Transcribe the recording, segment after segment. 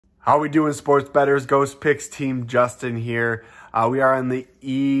How we doing, sports bettors? Ghost Picks team Justin here. We are on the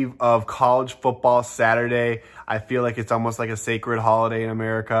eve of college football Saturday. I feel like it's almost like a sacred holiday in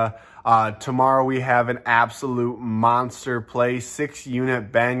America. Tomorrow we have an absolute monster play,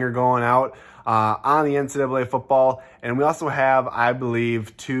 6-unit banger going out on the NCAA football. And we also have, I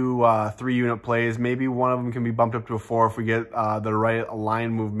believe, two 3-unit plays. Maybe one of them can be bumped up to a 4 if we get the right line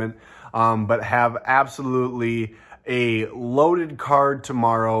movement. But have absolutely a loaded card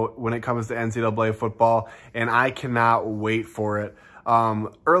tomorrow when it comes to NCAA football, and I cannot wait for it.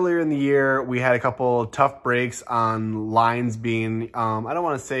 Earlier in the year, we had a couple tough breaks on lines being, I don't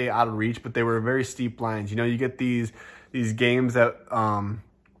want to say out of reach, but they were very steep lines. You know, you get these games that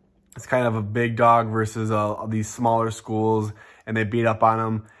it's kind of a big dog versus these smaller schools, and they beat up on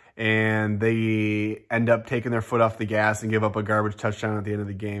them, and they end up taking their foot off the gas and give up a garbage touchdown at the end of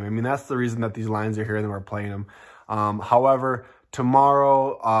the game. I mean, that's the reason that these lines are here and we're playing them. However,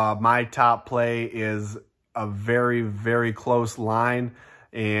 tomorrow, my top play is a very, very close line,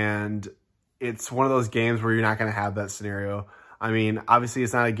 and it's one of those games where you're not going to have that scenario. I mean, obviously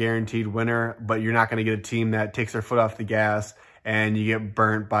it's not a guaranteed winner, but you're not going to get a team that takes their foot off the gas and you get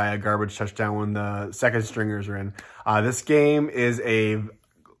burnt by a garbage touchdown when the second stringers are in. This game is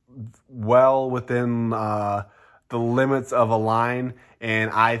well within the limits of a line,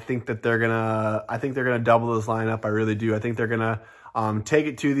 and I think that they're gonna double this lineup. I really do. I think they're gonna take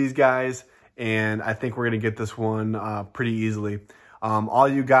it to these guys, and I think we're gonna get this one pretty easily. All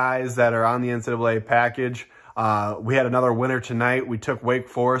you guys that are on the NCAA package, we had another winner tonight. We took Wake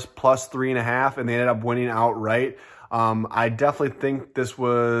Forest plus 3.5, and they ended up winning outright. I definitely think this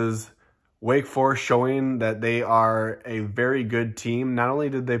was Wake Forest showing that they are a very good team. Not only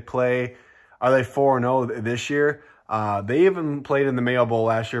did they play, are they 4-0 this year? They even played in the Mayo Bowl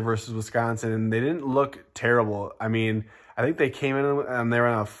last year versus Wisconsin, and they didn't look terrible. I mean, I think they came in and they were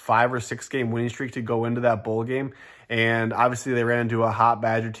on a 5 or 6 game winning streak to go into that bowl game. And obviously they ran into a hot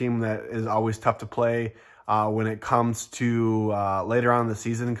Badger team that is always tough to play when it comes to later on in the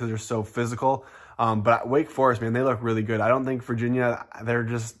season because they're so physical. But Wake Forest, man, they look really good. I don't think Virginia,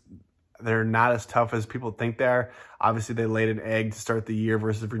 they're not as tough as people think they are. Obviously, they laid an egg to start the year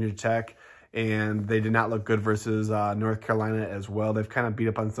versus Virginia Tech, and they did not look good versus North Carolina as well. They've kind of beat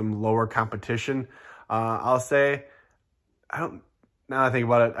up on some lower competition. I'll say, now that I think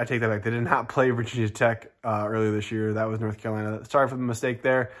about it, I take that back. They did not play Virginia Tech earlier this year. That was North Carolina. Sorry for the mistake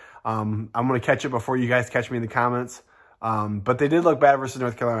there. I'm going to catch it before you guys catch me in the comments. But they did look bad versus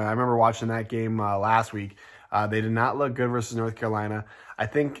North Carolina. I remember watching that game last week. They did not look good versus North Carolina. I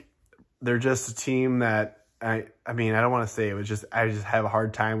think they're just a team that, I mean, I don't want to say it was just, I just have a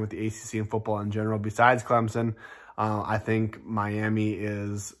hard time with the ACC and football in general. Besides Clemson, I think Miami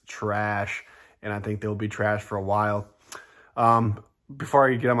is trash, and I think they'll be trash for a while. Before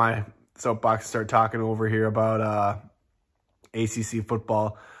I get on my soapbox and start talking over here about ACC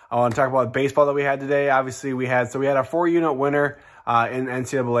football, I want to talk about baseball that we had today. Obviously, we had a 4-unit winner in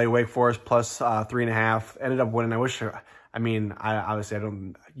NCAA, Wake Forest plus 3.5. Ended up winning.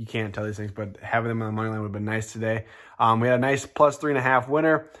 You can't tell these things, but having them on the money line would have been nice today. We had a nice plus 3.5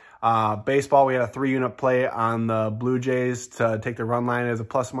 winner. Baseball, we had a 3-unit play on the Blue Jays to take the run line as a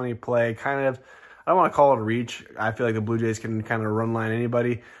plus money play. Kind of, I don't want to call it a reach. I feel like the Blue Jays can kind of run line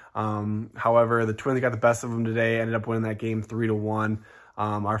anybody. However, the Twins got the best of them today, ended up winning that game 3-1.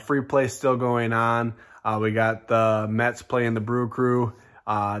 Our free play is still going on. We got the Mets playing the Brew Crew.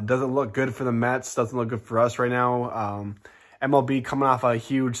 Doesn't look good for the Mets. Doesn't look good for us right now. MLB coming off a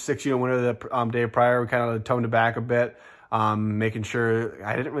huge 6-unit winner the day prior. We kind of toned it back a bit, making sure.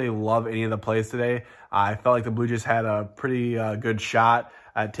 I didn't really love any of the plays today. I felt like the Blue Jays had a pretty good shot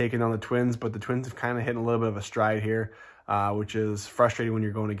at taking on the Twins, but the Twins have kind of hit a little bit of a stride here, which is frustrating when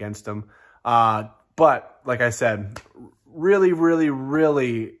you're going against them. But like I said, really, really,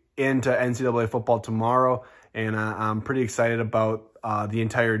 really into NCAA football tomorrow, and I'm pretty excited about the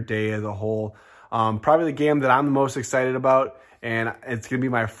entire day as a whole. Probably the game that I'm the most excited about, and it's going to be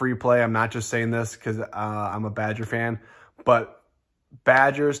my free play. I'm not just saying this because I'm a Badger fan, but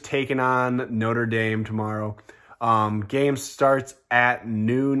Badgers taking on Notre Dame tomorrow. Game starts at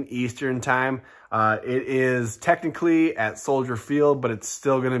noon Eastern time. It is technically at Soldier Field, but it's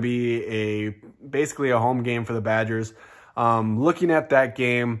still going to be basically a home game for the Badgers. Looking at that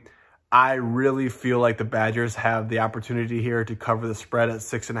game, I really feel like the Badgers have the opportunity here to cover the spread at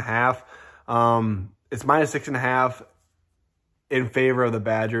 6.5. It's minus 6.5 in favor of the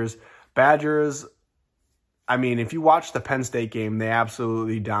Badgers. Badgers, I mean, if you watch the Penn State game, they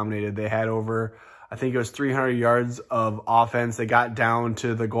absolutely dominated. They had over, I think it was 300 yards of offense. They got down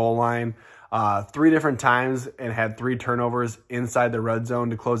to the goal line. 3 different times and had 3 turnovers inside the red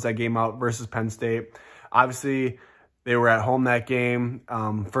zone to close that game out versus Penn State. Obviously, they were at home that game.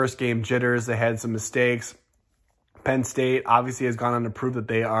 First game jitters. They had some mistakes. Penn State obviously has gone on to prove that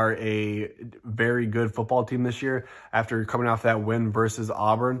they are a very good football team this year after coming off that win versus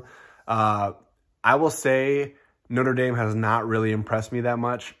Auburn. I will say Notre Dame has not really impressed me that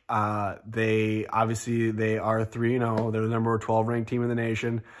much. They are 3-0. They're the number 12 ranked team in the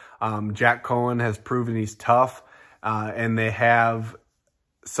nation. Jack Cohen has proven he's tough, and they have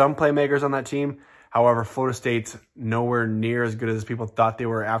some playmakers on that team. However, Florida State's nowhere near as good as people thought they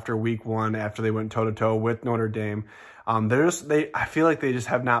were after week 1, after they went toe-to-toe with Notre Dame. I feel like they just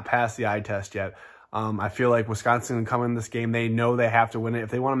have not passed the eye test yet. I feel like Wisconsin can come in this game. They know they have to win it.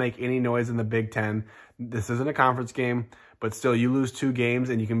 If they want to make any noise in the Big Ten, this isn't a conference game, but still, you lose 2 games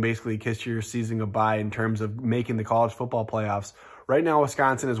and you can basically kiss your season goodbye in terms of making the college football playoffs. Right now,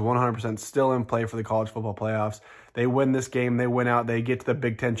 Wisconsin is 100% still in play for the college football playoffs. They win this game, they win out, they get to the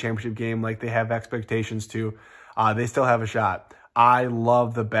Big Ten championship game like they have expectations to. They still have a shot. I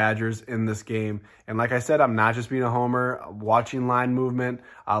love the Badgers in this game. And like I said, I'm not just being a homer. Watching line movement,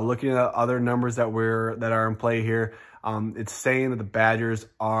 looking at other numbers that are in play here, it's saying that the Badgers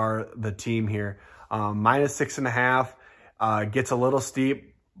are the team here. Minus 6.5 gets a little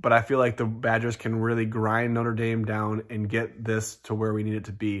steep, but I feel like the Badgers can really grind Notre Dame down and get this to where we need it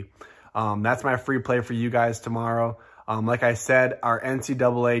to be. That's my free play for you guys tomorrow. Like I said, our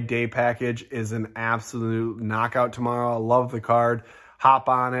NCAA day package is an absolute knockout tomorrow. I love the card. Hop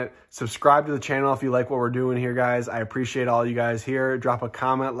on it. Subscribe to the channel if you like what we're doing here, guys. I appreciate all you guys here. Drop a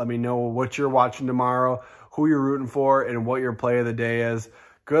comment. Let me know what you're watching tomorrow, who you're rooting for, and what your play of the day is.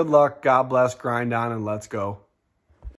 Good luck. God bless. Grind on, and let's go.